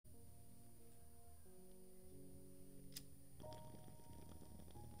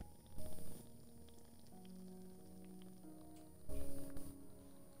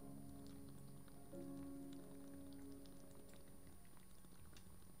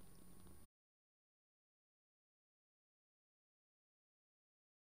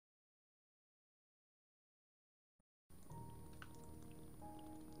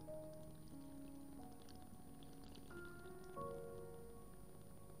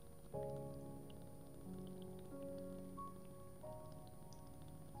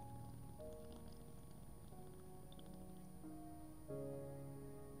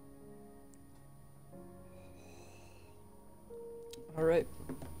Alright,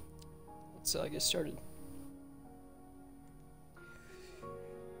 let's get started.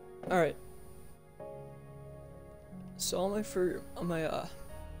 Alright, so on my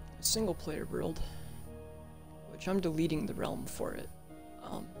single player build, which I'm deleting the realm for it,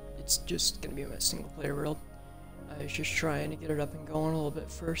 it's just gonna be my single player build. I was just trying to get it up and going a little bit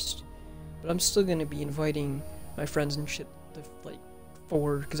first, but I'm still gonna be inviting my friends and shit to like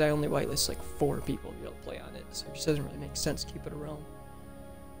 4, because I only whitelist like 4 people to be able to play on it, so it just doesn't really make sense to keep it around.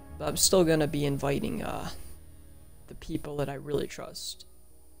 But I'm still gonna be inviting the people that I really trust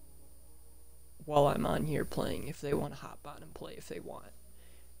while I'm on here playing, if they want to hop on and play if they want.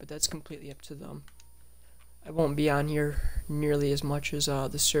 But that's completely up to them. I won't be on here nearly as much as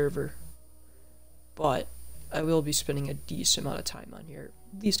the server, but I will be spending a decent amount of time on here,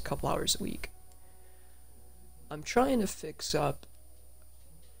 at least a couple hours a week. I'm trying to fix up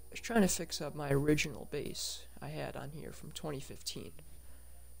my original base I had on here from 2015.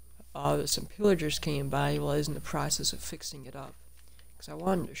 Some pillagers came by while I was in the process of fixing it up, because I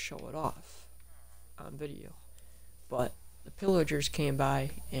wanted to show it off on video. But the pillagers came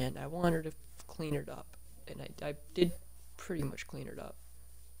by and I wanted to clean it up, and I did pretty much clean it up.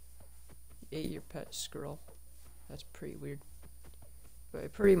 You ate your pet squirrel. That's pretty weird. But I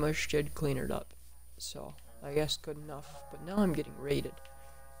pretty much did clean it up, so I guess good enough. But now I'm getting raided,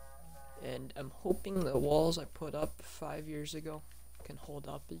 and I'm hoping the walls I put up 5 years ago can hold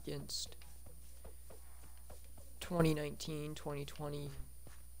up against 2019, 2020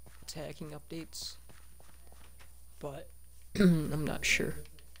 attacking updates, but I'm not sure.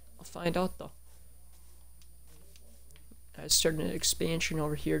 I'll find out though. I started an expansion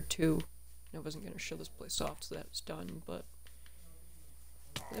over here too. I wasn't going to show this place off so that was done, but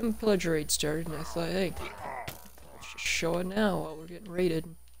then Pillager raid started and I thought, hey, let's just show it now while we're getting raided.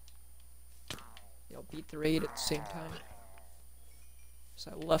 You know, beat the raid at the same time.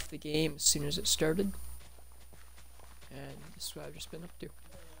 So I left the game as soon as it started, and this is what I've just been up to.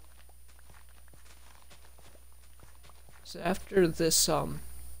 So after this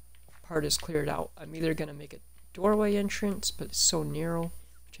part is cleared out, I'm either going to make a doorway entrance, but it's so narrow,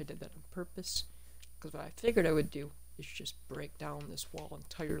 which I did that on purpose, because what I figured I would do is just break down this wall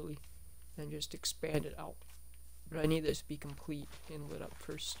entirely and just expand it out. But I need this to be complete and lit up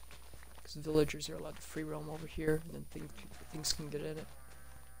first, because villagers are allowed to free roam over here, and then things can get in it.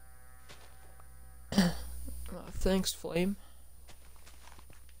 Thanks, Flame.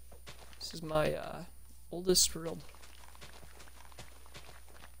 This is my oldest world.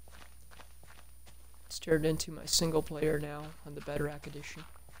 It's turned into my single player now on the Bedrock edition.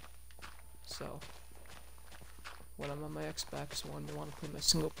 So when I'm on my Xbox One, I want to play my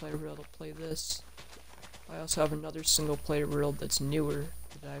single player world, I'll play this. I also have another single player world that's newer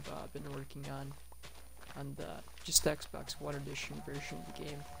that I've been working on the just Xbox One edition version of the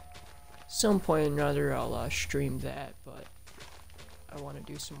game. Some point or another I'll stream that, but I want to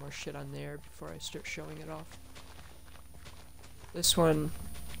do some more shit on there before I start showing it off. This one,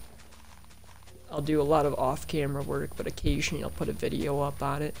 I'll do a lot of off-camera work, but occasionally I'll put a video up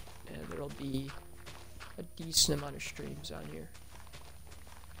on it, and there'll be a decent amount of streams on here.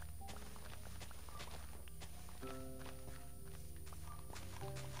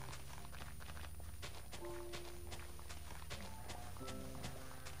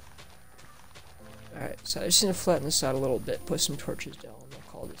 Alright, so I just need to flatten this out a little bit, put some torches down, and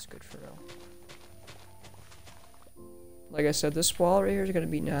I'll call this good for now. Like I said, this wall right here is going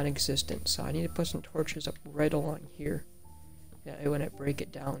to be non-existent, so I need to put some torches up right along here. Yeah, when I break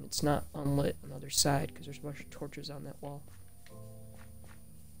it down, it's not unlit on the other side, because there's a bunch of torches on that wall.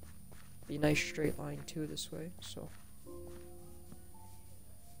 Be a nice straight line too this way, so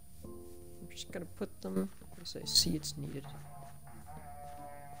I'm just going to put them as I see it's needed.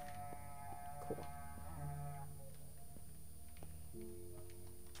 Cool.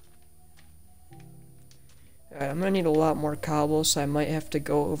 Alright, I'm gonna need a lot more cobble, so I might have to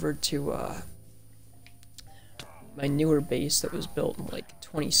go over to my newer base that was built in like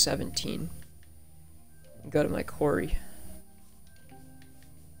 2017 and go to my quarry.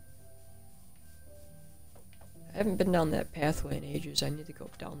 I haven't been down that pathway in ages. I need to go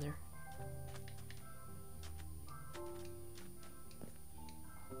down there.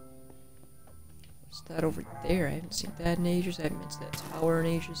 What's that over there? I haven't seen that in ages. I haven't been to that tower in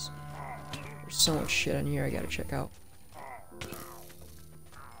ages. There's so much shit on here I gotta check out.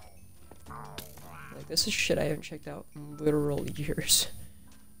 Like, this is shit I haven't checked out in literal years.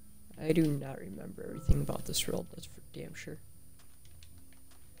 I do not remember everything about this world, that's for damn sure.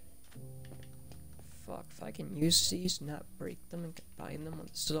 Fuck, if I can use these, not break them, and combine them when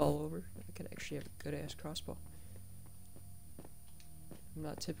this is all over, I could actually have a good-ass crossbow. I'm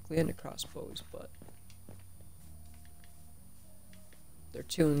not typically into crossbows, but they're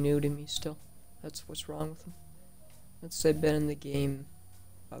too new to me still. That's what's wrong with them. Once they've been in the game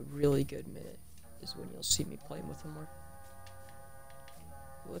a really good minute is when you'll see me playing with them more.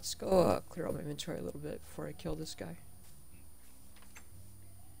 Let's go clear out my inventory a little bit before I kill this guy.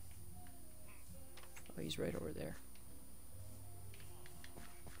 Oh, he's right over there.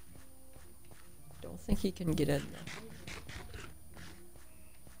 Don't think he can get in though.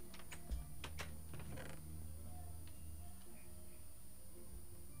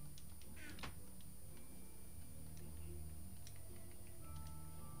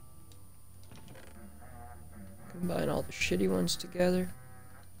 Combine all the shitty ones together.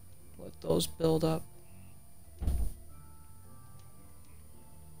 Let those build up.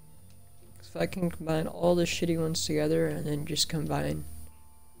 If I can combine all the shitty ones together and then just combine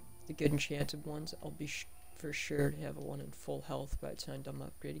the good enchanted ones, I'll be for sure to have one in full health by the time I'm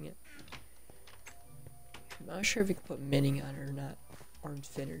upgrading it. I'm not sure if you can put mining on it or not, or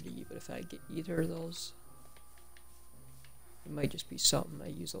infinity, but if I get either of those, it might just be something I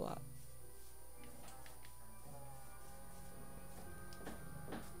use a lot.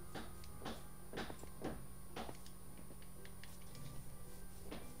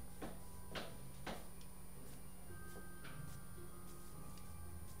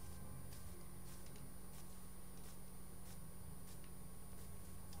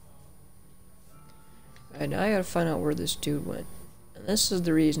 And now I gotta find out where this dude went. And this is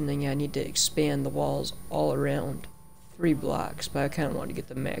the reasoning I need to expand the walls all around 3 blocks, but I kind of want to get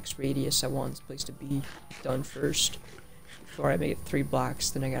the max radius I want this place to be done first. Before I make it 3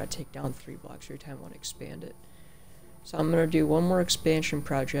 blocks, then I gotta take down 3 blocks every time I want to expand it. So I'm gonna do one more expansion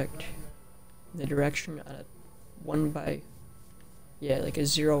project in the direction on a like a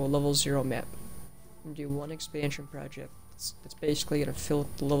level 0 map. I'm gonna do one expansion project. It's basically gonna fill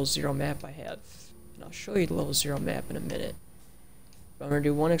up the level 0 map I have. And I'll show you the level 0 map in a minute. But I'm going to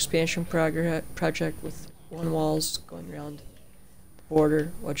do one expansion project with 1 walls going around the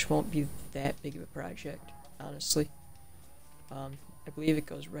border, which won't be that big of a project, honestly. I believe it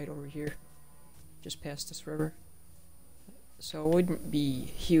goes right over here, just past this river. So it wouldn't be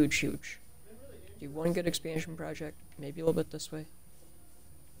huge. Do one good expansion project, maybe a little bit this way.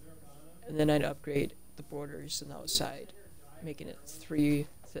 And then I'd upgrade the borders and the outside, making it 3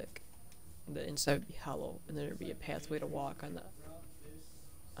 thick. The inside would be hollow, and then there'd be a pathway to walk on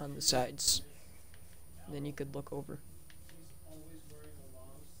the sides. And then you could look over.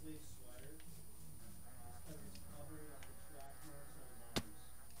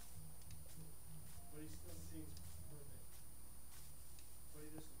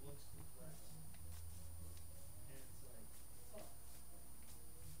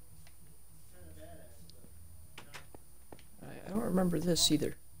 I don't remember this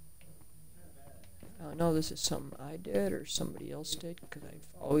either. No, this is something I did or somebody else did, because I've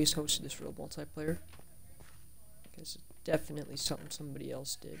always hosted this real multiplayer. Because it's definitely something somebody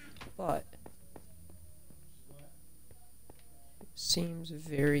else did, but it seems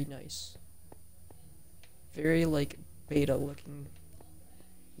very nice. Very like beta looking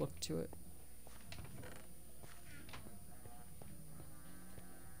look to it.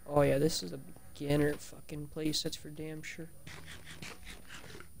 Oh yeah, this is a beginner fucking place, that's for damn sure.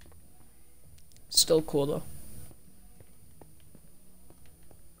 Still cool though.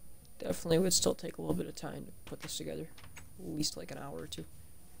 Definitely would still take a little bit of time to put this together. At least like an hour or 2.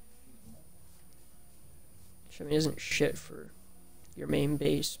 Which I mean isn't shit for your main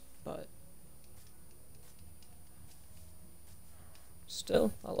base, but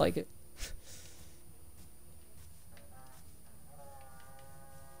still, I like it.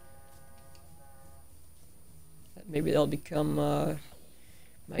 Maybe that'll become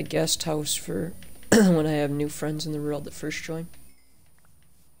my guest house for when I have new friends in the world that first join.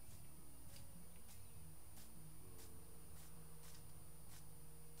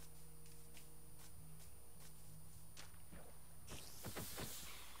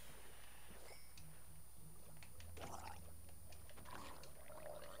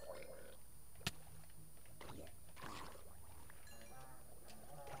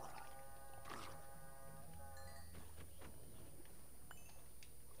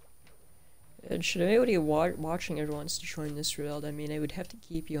 And should anybody watching ever wants to join this world, I mean, I would have to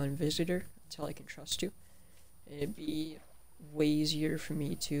keep you on visitor until I can trust you. And it'd be way easier for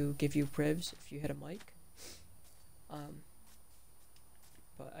me to give you privs if you had a mic.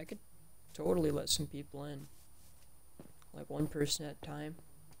 but I could totally let some people in. Like one person at a time.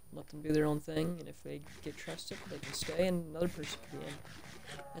 Let them do their own thing, and if they get trusted, they can stay, and another person can be in.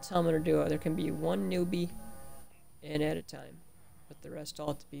 That's how I'm gonna do it. There can be one newbie in at a time, but the rest all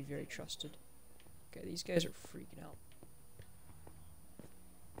have to be very trusted. Okay, these guys are freaking out.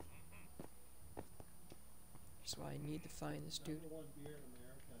 That's why I need to find this dude.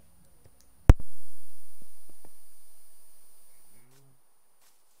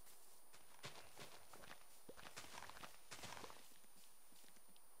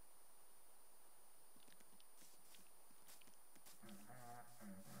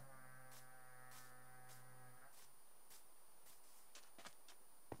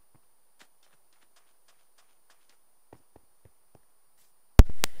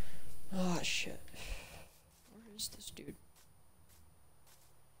 Oh shit. Where is this dude?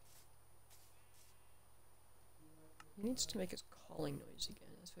 He needs to make his calling noise again.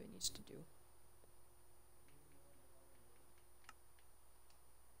 That's what he needs to do.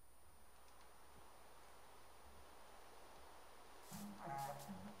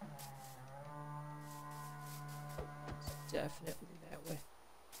 It's definitely that way.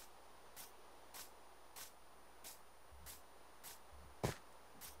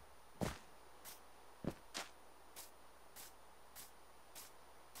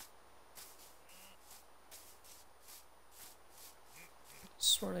 I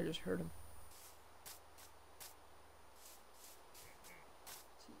sworn I just heard him.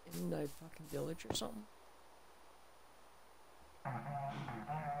 Is he in the fucking village or something?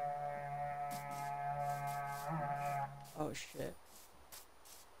 Oh shit.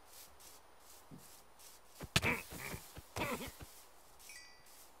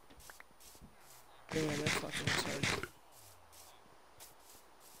 Damn, that fucking is hard.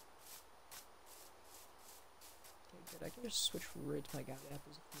 Okay, good. I can just switch right to my god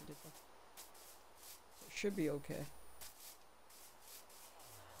apples if needed though. So it should be okay.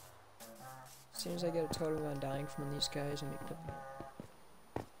 As soon as I get a totem on dying from these guys, I make it up.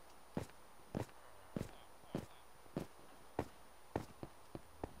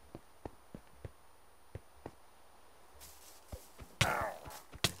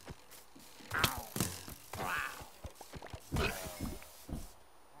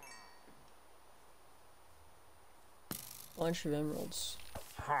 Bunch of emeralds.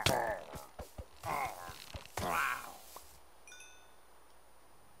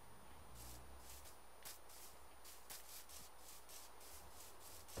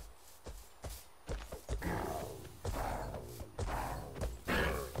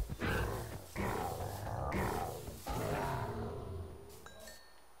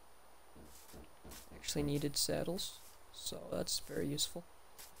 Actually needed saddles, so that's very useful.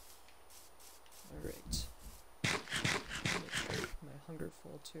 Alright. My hunger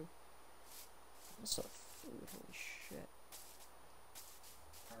full too. What's up, food? Holy shit.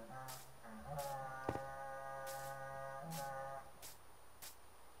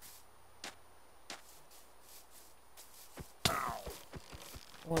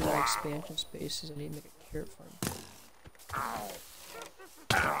 One of my expansion spaces, I need to make a carrot farm.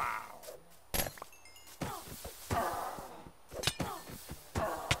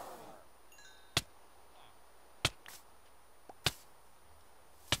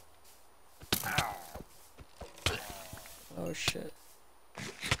 Oh shit.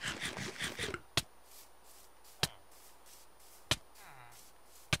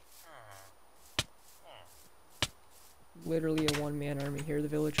 Literally a one-man army here. The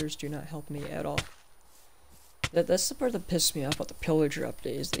villagers do not help me at all. That's the part that pissed me off about the Pillager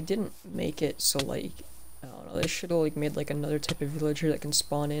update, is they didn't make it so, like, I don't know, they should have like made like another type of villager that can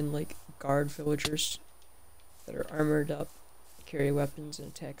spawn in like guard villagers that are armored up, carry weapons and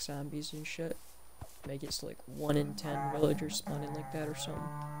attack zombies and shit. Make it so like 1 in 10 villagers spawn in like that or something.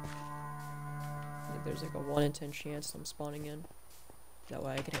 Like there's like a 1 in 10 chance I'm spawning in. That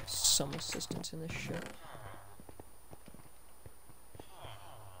way I can have some assistance in this shit.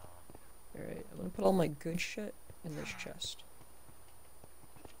 Alright, I'm gonna put all my good shit in this chest.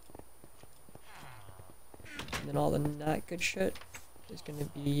 And then all the not good shit is gonna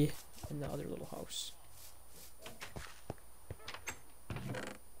be in the other little house.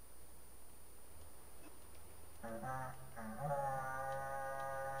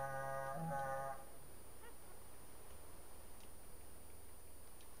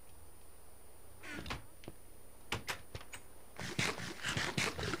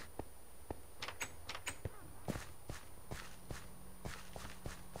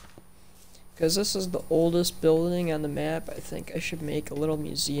 Because this is the oldest building on the map, I think I should make a little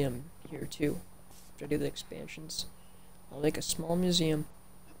museum here too. After I do the expansions, I'll make a small museum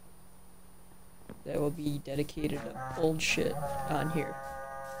that will be dedicated to old shit on here.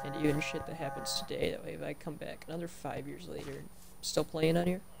 And even shit that happens today. That way if I come back another 5 years later and still playing on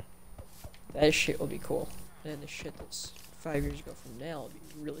here, that shit will be cool. And the shit that's 5 years ago from now will be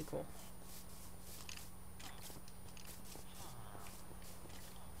really cool.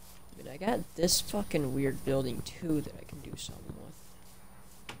 I mean, I got this fucking weird building too that I can do something with.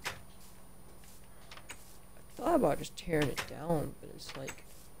 I thought about just tearing it down, but it's like,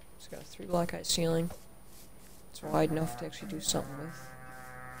 it's got a 3-block high ceiling. It's wide enough to actually do something with.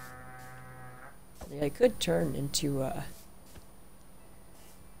 Yeah, I could turn into a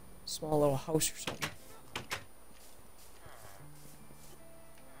small little house or something.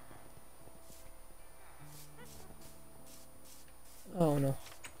 Oh no.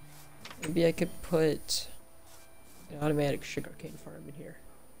 Maybe I could put an automatic sugarcane farm in here.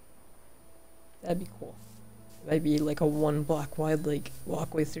 That'd be cool. It might be like a 1-block wide like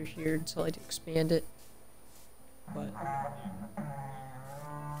walkway through here until I expand it. But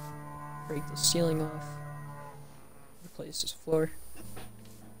break the ceiling off. Replace this floor.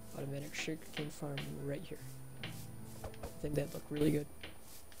 Automatic sugarcane farm right here. I think that'd look really good.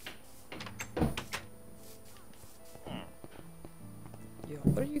 Yo,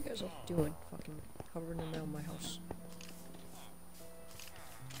 what are you guys all doing? Fucking hovering around my house.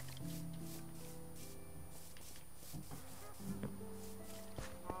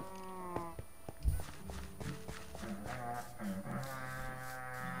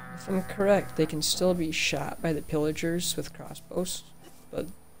 If I'm correct, they can still be shot by the pillagers with crossbows, but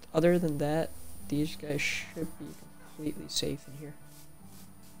other than that, these guys should be completely safe in here.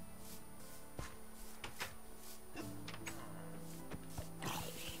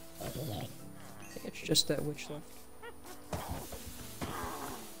 I think it's just that witch left.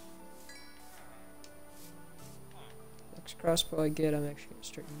 Next crossbow I get, I'm actually going to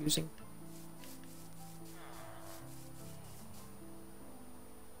start using.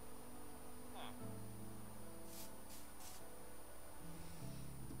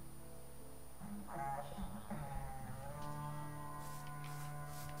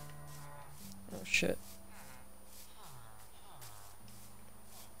 Oh shit.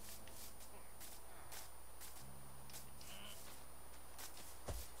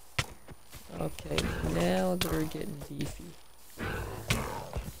 Okay, now they're getting beefy.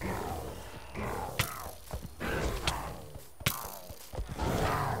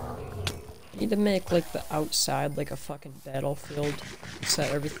 Need to make like the outside like a fucking battlefield.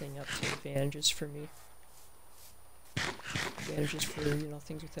 Set everything up to advantages for me. Advantages for, you know,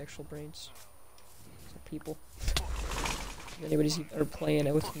 things with actual brains. So people. If anybody's playing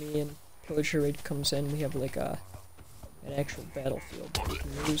it with me and Pillager raid comes in, we have like an actual battlefield that we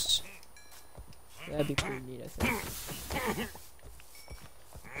can use. That'd be pretty neat, I think.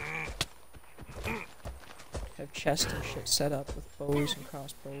 Have chests and shit set up with bows and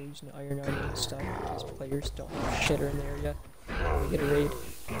crossbows and iron armor and stuff in case players don't have shitter in the area. We get a raid.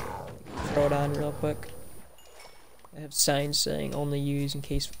 Throw it on real quick. I have signs saying only use in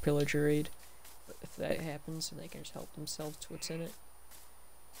case of Pillager raid. But if that happens, then they can just help themselves to what's in it.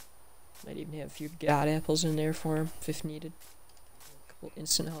 Might even have a few god apples in there for them if needed. A couple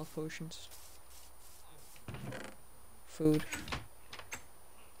instant health potions. Food.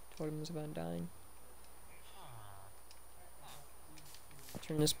 Totems of undying. I'll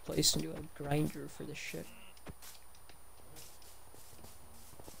turn this place into a grinder for this shit.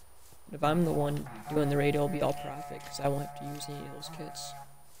 But if I'm the one doing the raid, it'll be all profit, because I won't have to use any of those kits.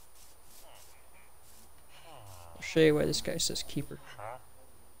 I'll show you why this guy says keeper.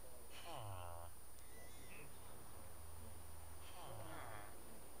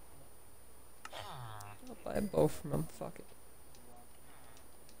 I'll buy a bow from him, fuck it.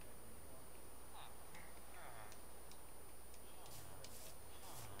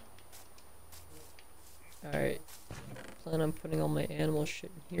 Alright. Plan on putting all my animal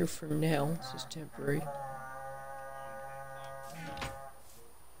shit in here for now. This is temporary.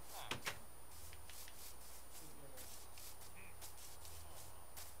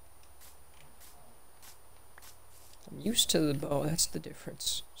 I'm used to the bow, that's the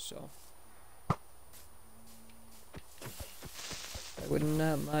difference, so. I would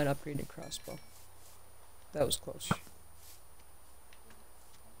not mind upgrading crossbow. That was close.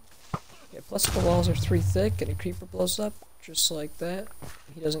 Yeah, plus the walls are 3 thick and a creeper blows up, just like that.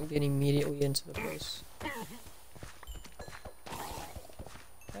 He doesn't get immediately into the place.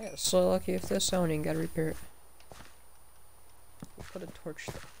 I got so lucky if this zoning, gotta repair it. We'll put a torch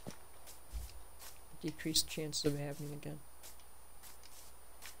there. Decrease the chances of it happening again.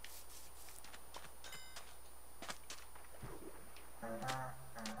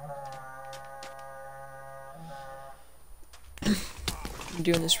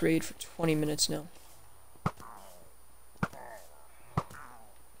 been doing this raid for 20 minutes now.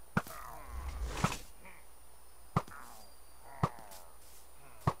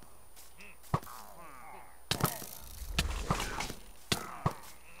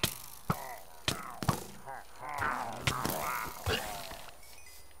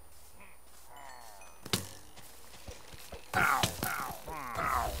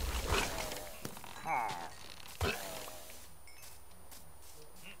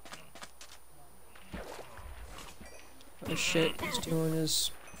 Oh shit, he's doing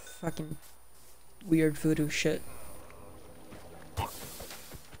his fucking weird voodoo shit.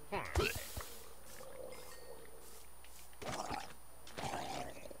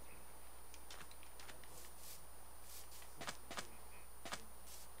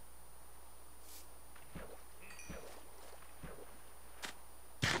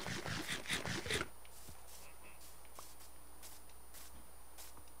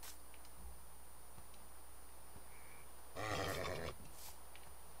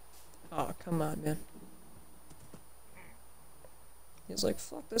 Oh, come on, man. He's like,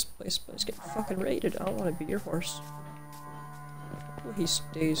 fuck this place, but it's getting fucking raided. I don't want to be your horse. Well, he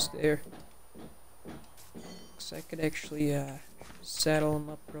stays there. Looks like I could actually, saddle him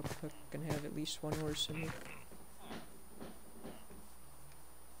up real quick and have at least one horse in me.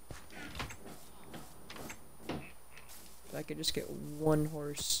 If I could just get one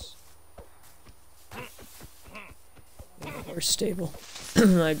horse in the horse stable,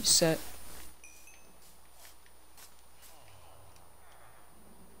 I'd be set.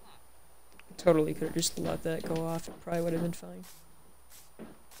 Totally could have just let that go off. It probably would have been fine.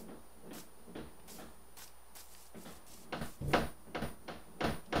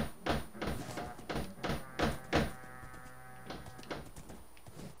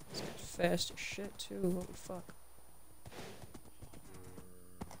 It's fast as shit too. What the fuck?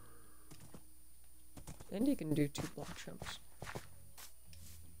 And you can do 2 block jumps.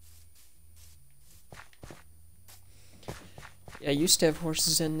 Yeah, I used to have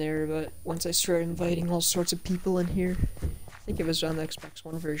horses in there, but once I started inviting all sorts of people in here, I think it was on the Xbox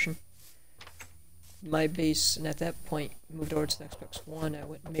One version, my base, and at that point, moved over to the Xbox One, I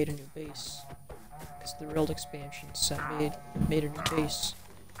went and made a new base. Because the World expansion, so I made a new base.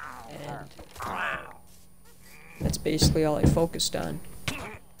 And that's basically all I focused on.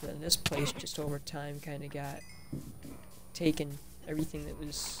 Then this place, just over time, kind of got taken. Everything that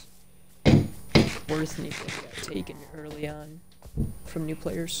was worth anything got taken early on from new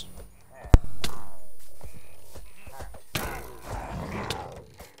players.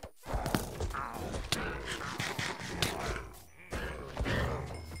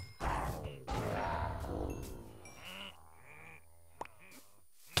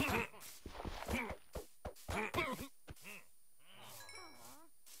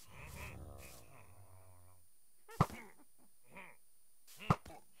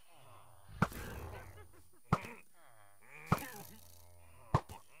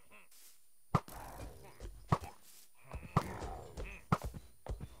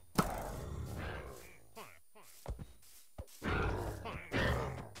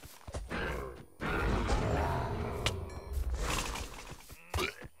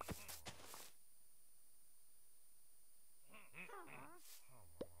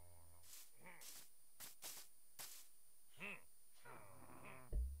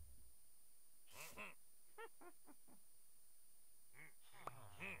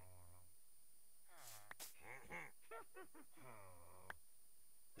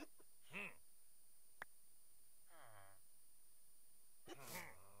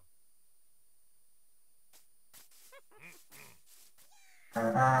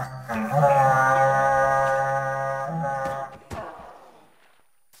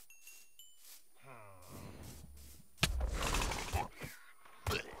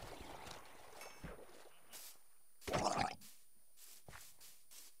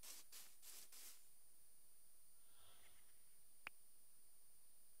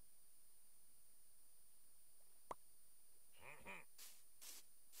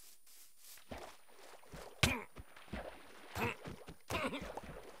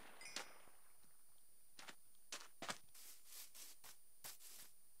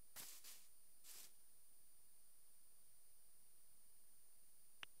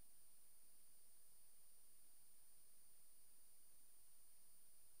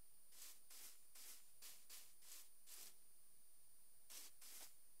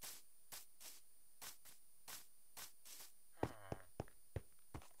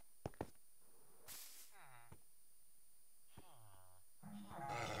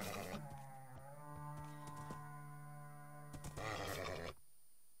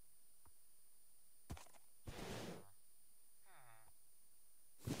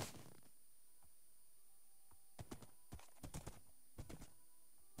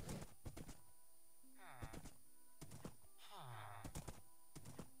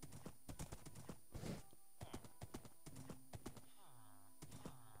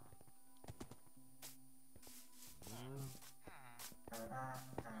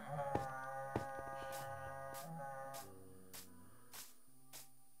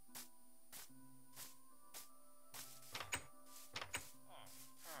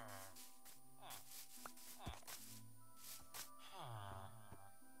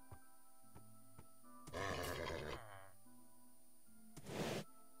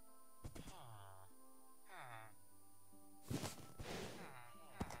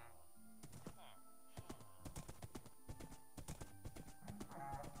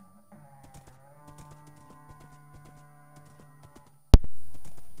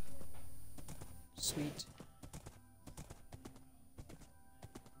 Sweet.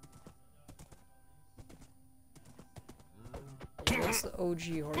 Yeah, that's the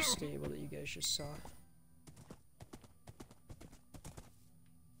OG horse stable that you guys just saw.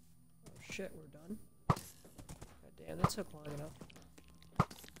 Oh shit, we're done. God damn, that took long enough.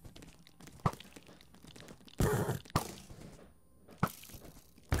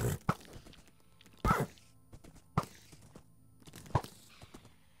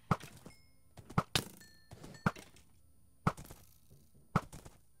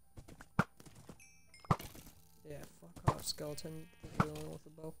 Yeah, fuck off, skeleton. You're the only one with a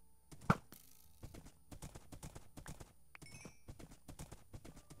bow.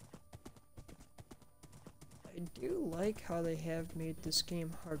 I do like how they have made this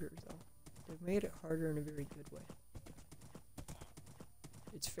game harder, though. They've made it harder in a very good way.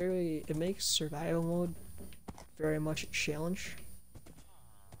 It makes survival mode very much a challenge.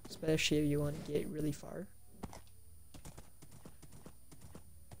 Especially if you want to get really far.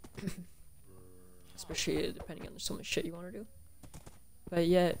 Especially depending on so much shit you want to do. But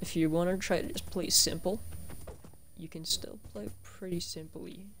yeah, if you want to try to just play simple, you can still play pretty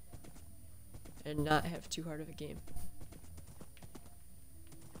simply and not have too hard of a game.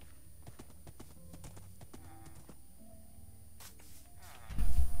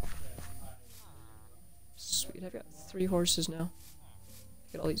 Sweet, I've got 3 horses now.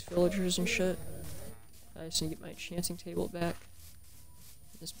 Got all these villagers and shit. I just need to get my enchanting table back.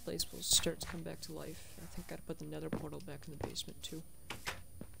 This place will start to come back to life. I think I gotta put the nether portal back in the basement too.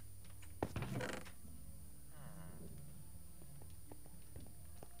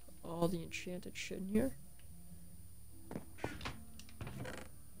 All the enchanted shit in here.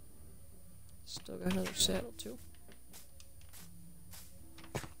 Still got another saddle too.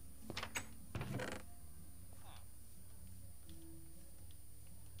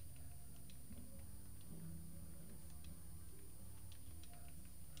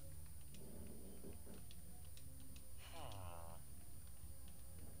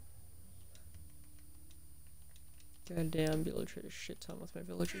 Goddamn, be able to trade a shit ton with my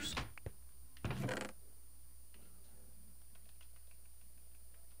villagers.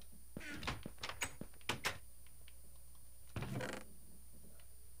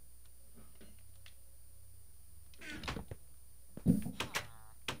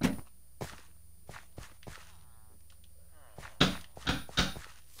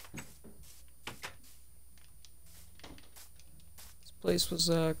 This place was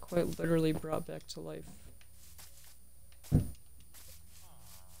quite literally brought back to life.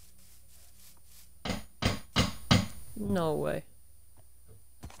 No way.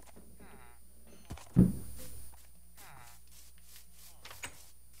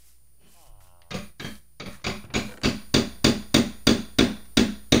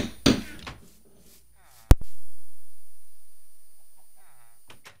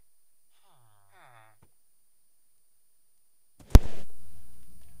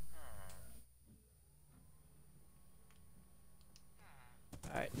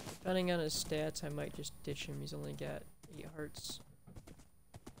 Alright, depending on his stats, I might just ditch him. He's only got 8 hearts.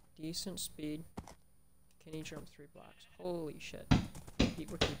 Decent speed. Can he jump 3 blocks? Holy shit.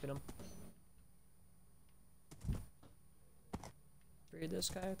 We're keeping him. Breed this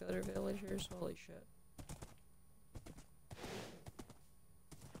guy with the other villagers? Holy shit.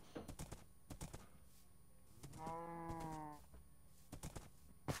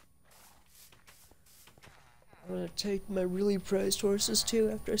 I'm gonna take my really prized horses too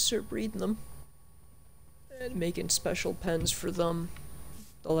after I start breeding them. And making special pens for them.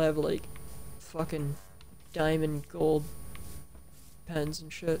 They'll have like fucking diamond gold pens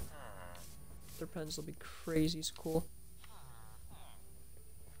and shit. Their pens will be crazy cool.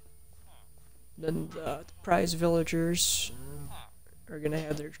 Then the prize villagers are gonna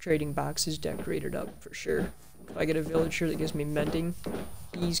have their trading boxes decorated up for sure. If I get a villager that gives me mending,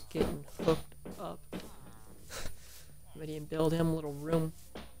 he's getting hooked up. I'm gonna even build him a little room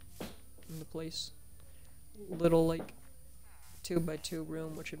in the place. Little like 2x2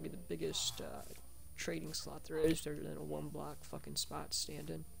 room, which would be the biggest trading slot there is. There's in a 1-block fucking spot stand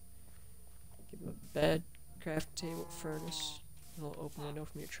in. Give him a bed, craft table, furnace, a little open window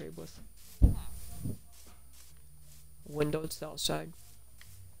for me to trade with. Window to the outside.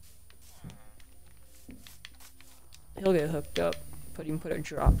 He'll get hooked up. Put a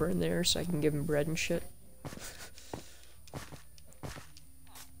dropper in there so I can give him bread and shit.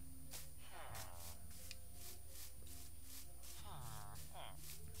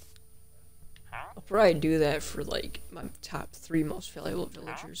 I'll probably do that for like my top 3 most valuable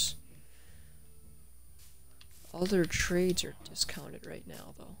villagers. All their trades are discounted right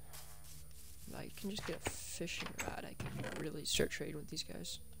now though. If I can just get a fishing rod, I can really start trading with these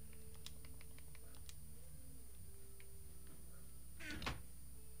guys.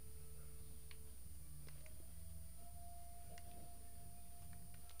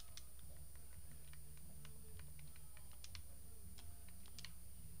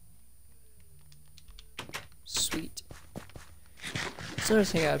 Sweet. That's another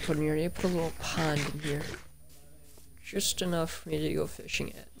thing I'd put in here. I need to put a little pond in here. Just enough for me to go fishing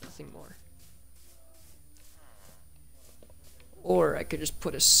at, nothing more. Or I could just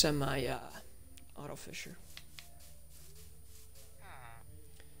put a semi auto fisher.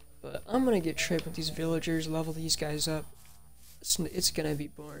 But I'm gonna get trade with these villagers, level these guys up. It's gonna be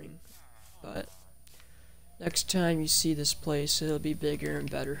boring, but next time you see this place, it'll be bigger and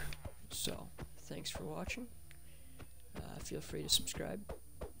better. So, thanks for watching. Feel free to subscribe.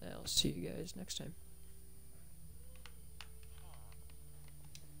 I'll see you guys next time.